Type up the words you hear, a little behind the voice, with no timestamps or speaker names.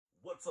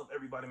What's up,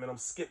 everybody, man? I'm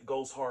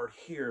Skipgoeshard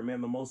here,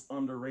 man. The most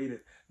underrated,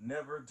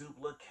 never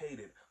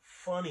duplicated,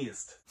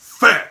 funniest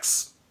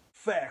facts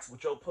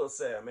with your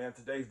pussy, man.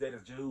 Today's date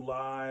is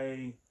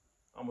July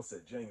 2nd,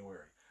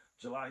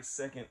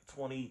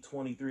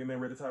 2023,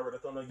 man. Ready to tie, ready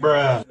to thumbnail? You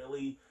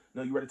definitely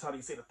know. You ready to tie?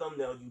 You see the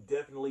thumbnail, you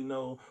definitely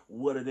know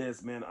what it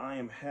is, man. I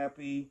am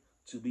happy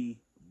to be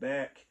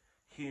back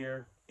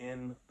here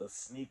in the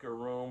sneaker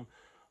room,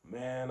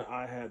 man.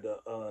 I had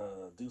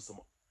to do some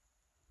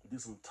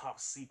top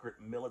secret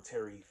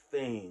military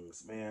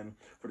things, man,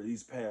 for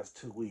these past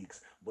 2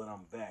 weeks, but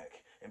I'm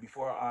back. And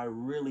before I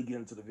really get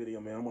into the video,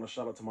 man, I want to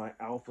shout out to my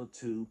Alpha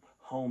 2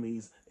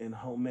 homies and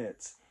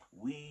homettes.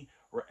 We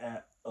were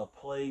at a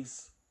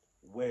place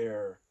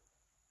where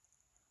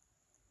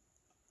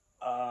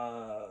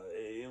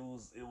it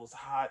was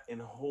hot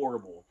and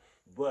horrible,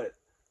 but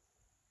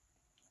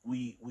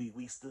we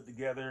stood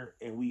together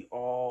and we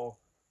all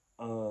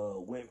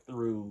went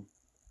through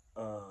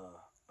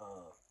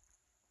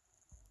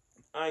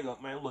I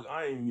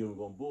ain't even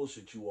gonna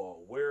bullshit you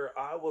all. Where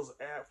I was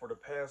at for the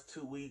past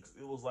 2 weeks,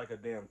 it was like a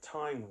damn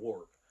time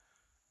warp.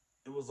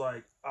 It was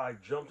like I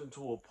jumped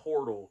into a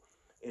portal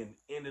and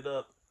ended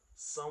up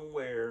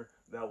somewhere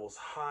that was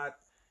hot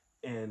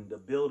and the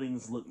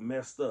buildings looked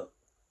messed up.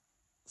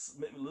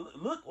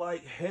 Looked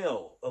like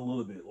hell a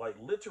little bit, like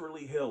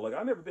literally hell. Like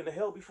I've never been to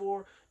hell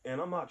before,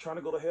 and I'm not trying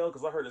to go to hell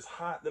because I heard it's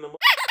hot than a.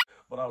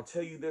 But I'll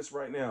tell you this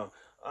right now.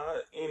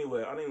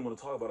 Anyway, I didn't even want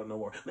to talk about it no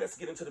more. Let's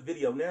get into the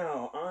video.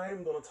 Now,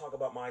 I'm going to talk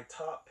about my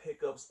top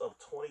pickups of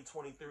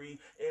 2023,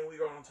 and we're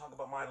going to talk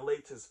about my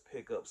latest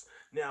pickups.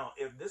 Now,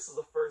 if this is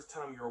the first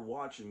time you're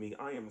watching me,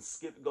 I am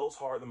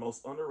Skipgoeshard, the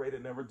most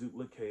underrated, never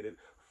duplicated,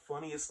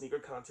 funniest sneaker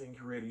content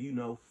creator, you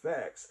know,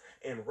 facts.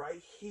 And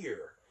right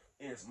here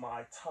is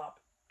my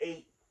top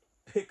 8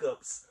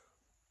 pickups,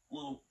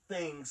 little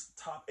things,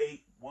 top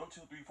 8, 1,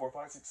 2, 3, 4,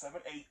 5, 6,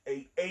 7,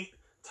 8,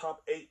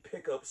 top 8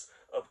 pickups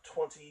of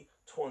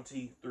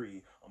 2023.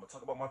 I'm going to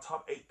talk about my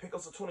top 8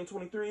 pickups of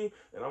 2023,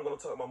 and I'm going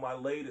to talk about my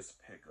latest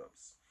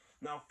pickups.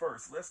 Now,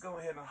 first, let's go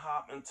ahead and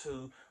hop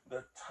into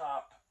the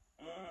top.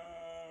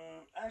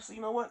 Actually,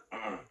 you know what?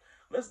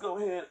 Let's go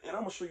ahead, and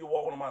I'm going to show you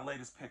all one of my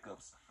latest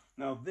pickups.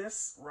 Now,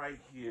 this right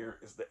here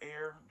is the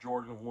Air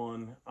Jordan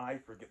 1. I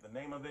forget the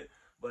name of it,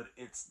 but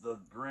it's the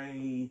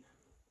gray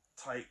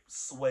type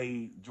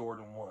suede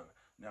Jordan 1.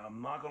 Now,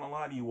 I'm not going to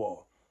lie to you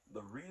all.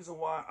 The reason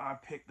why I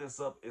picked this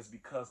up is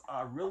because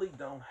I really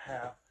don't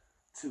have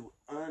to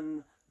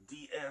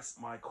un-DS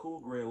my cool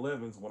gray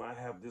 11s when I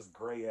have this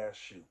gray ass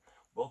shoe.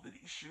 Both of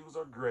these shoes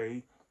are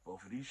gray.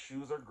 Both of these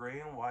shoes are gray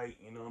and white.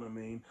 You know what I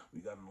mean?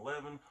 We got an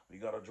 11. We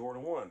got a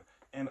Jordan 1.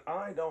 And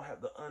I don't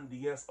have to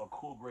un-DS a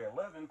cool gray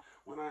 11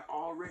 when I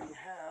already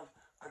have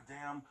a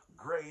damn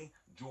gray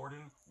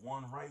Jordan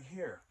 1 right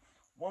here.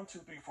 1, 2,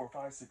 3, 4,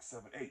 5, 6,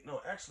 7, 8.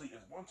 No, actually,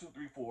 it's 1, 2,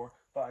 3, 4,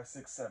 5,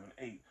 6, 7,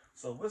 8.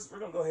 So we're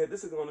gonna go ahead.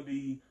 This is gonna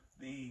be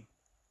the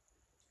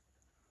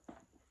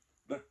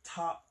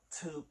top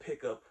 2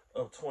 pickup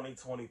of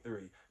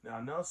 2023. Now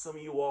I know some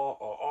of you all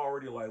are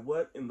already like,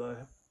 what in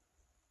the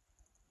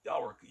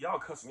y'all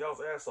cussing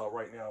y'all's ass off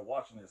right now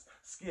watching this.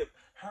 Skip,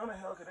 how the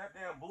hell could that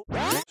damn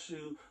bullshit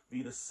shoe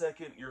be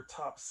your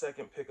top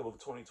 2nd pickup of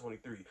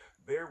 2023?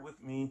 Bear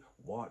with me.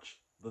 Watch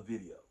the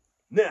video.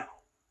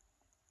 Now,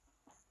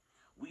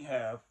 we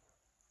have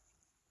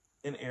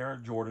an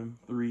Air Jordan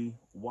 3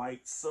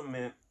 white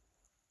cement.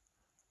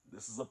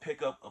 This is a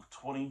pickup of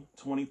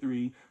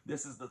 2023.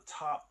 This is the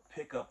top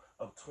pickup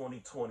of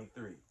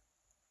 2023.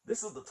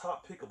 This is the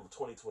top pickup of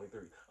 2023.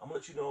 I'm gonna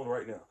let you know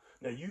right now.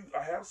 Now,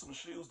 I have some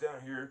shoes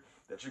down here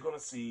that you're gonna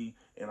see,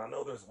 and I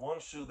know there's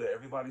one shoe that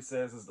everybody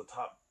says is the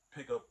top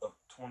pickup of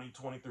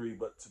 2023,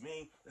 but to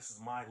me, this is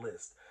my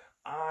list.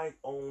 I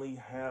only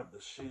have the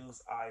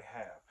shoes I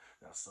have.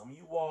 Now, some of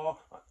you all,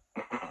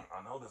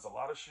 I know there's a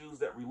lot of shoes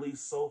that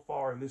released so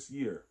far in this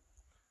year,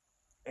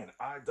 and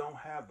I don't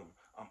have them.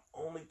 I'm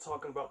only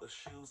talking about the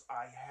shoes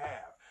I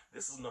have.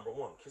 This is number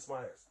 1. Kiss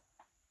my ass.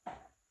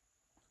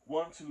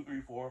 1, 2,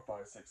 3, 4,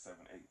 5, 6,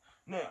 7, 8.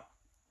 Now,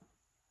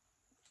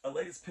 a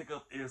latest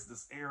pickup is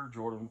this Air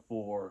Jordan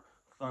 4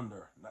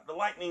 Thunder. Not the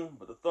Lightning,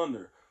 but the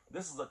Thunder.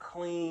 This is a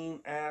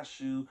clean ass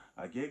shoe.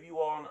 I gave you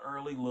all an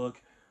early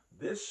look.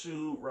 This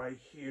shoe right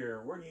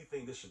here, where do you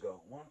think this should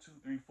go? 1, 2,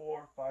 3,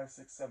 4, 5,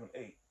 6, 7,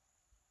 8.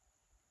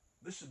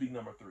 This should be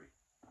number 3.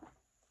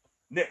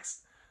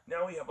 Next,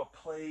 now we have a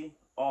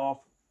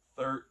Playoff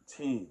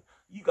 13.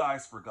 You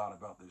guys forgot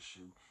about this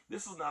shoe.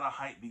 This is not a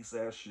hype beast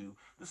ass shoe.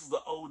 This is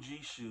the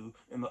OG shoe,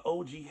 and the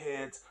OG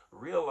heads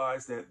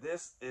realize that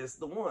this is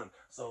the one.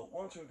 So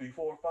 1, 2, 3,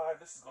 4, 5.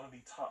 This is going to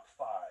be top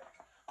 5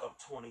 of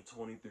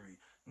 2023.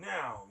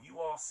 Now you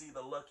all see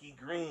the Lucky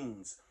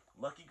Greens.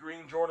 Lucky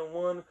Green Jordan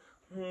 1.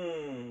 1,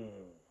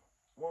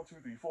 2,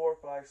 3, 4,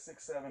 5,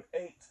 6, 7,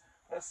 8.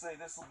 Let's say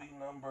this will be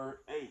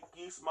number 8.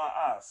 Kiss my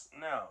ass.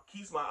 Now,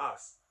 kiss my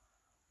ass.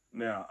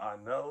 Now, I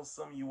know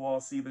some of you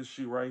all see this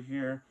shoe right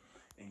here,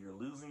 and you're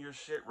losing your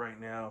shit right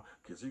now,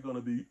 because you're going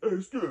to be, hey,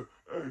 Skip,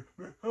 hey,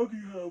 man, how do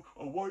you have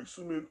a white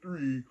cement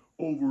 3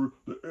 over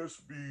the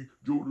SB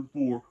Jordan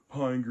 4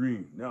 Pine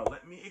Green? Now,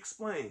 let me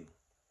explain.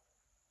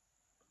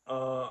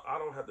 I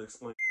don't have to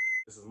explain.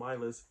 This is my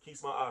list.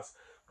 Kiss my ass.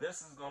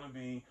 This is going to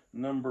be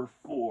number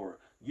 4.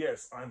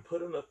 Yes, I'm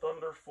putting the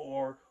Thunder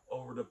 4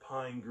 over the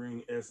Pine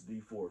Green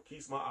SB4.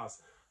 Kiss my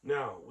ass.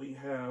 Now, we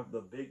have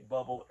the Big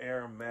Bubble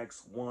Air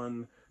Max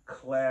 1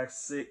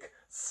 Classic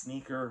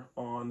sneaker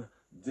on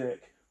deck.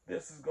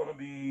 This is going to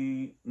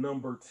be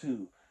number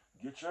 2.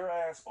 Get your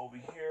ass over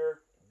here.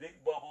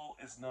 Big Bubble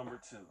is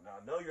number 2. Now,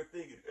 I know you're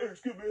thinking, hey,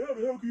 Skip, man, how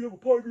the hell can you have a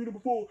Pine Green number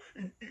 4?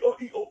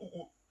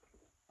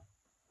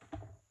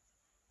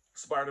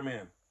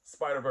 Spider-Man,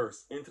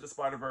 Spider-Verse, Into the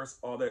Spider-Verse,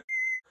 all that,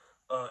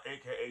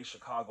 aka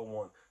Chicago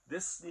 1.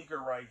 This sneaker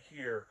right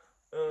here,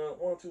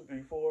 1, 2,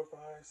 3, 4, 5,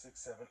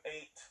 6, 7, 8.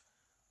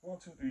 1,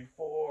 2, 3,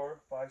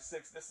 4, 5,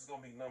 6. This is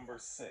going to be number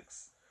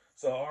 6.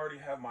 So I already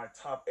have my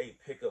top 8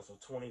 pickups of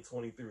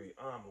 2023.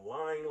 I'm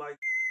lying like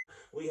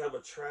we have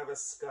a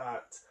Travis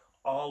Scott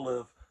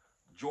Olive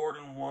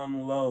Jordan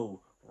 1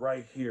 Low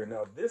right here.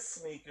 Now this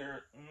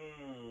sneaker,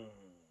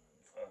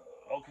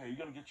 okay, you're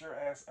going to get your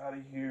ass out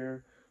of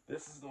here.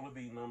 This is going to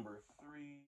be number 3.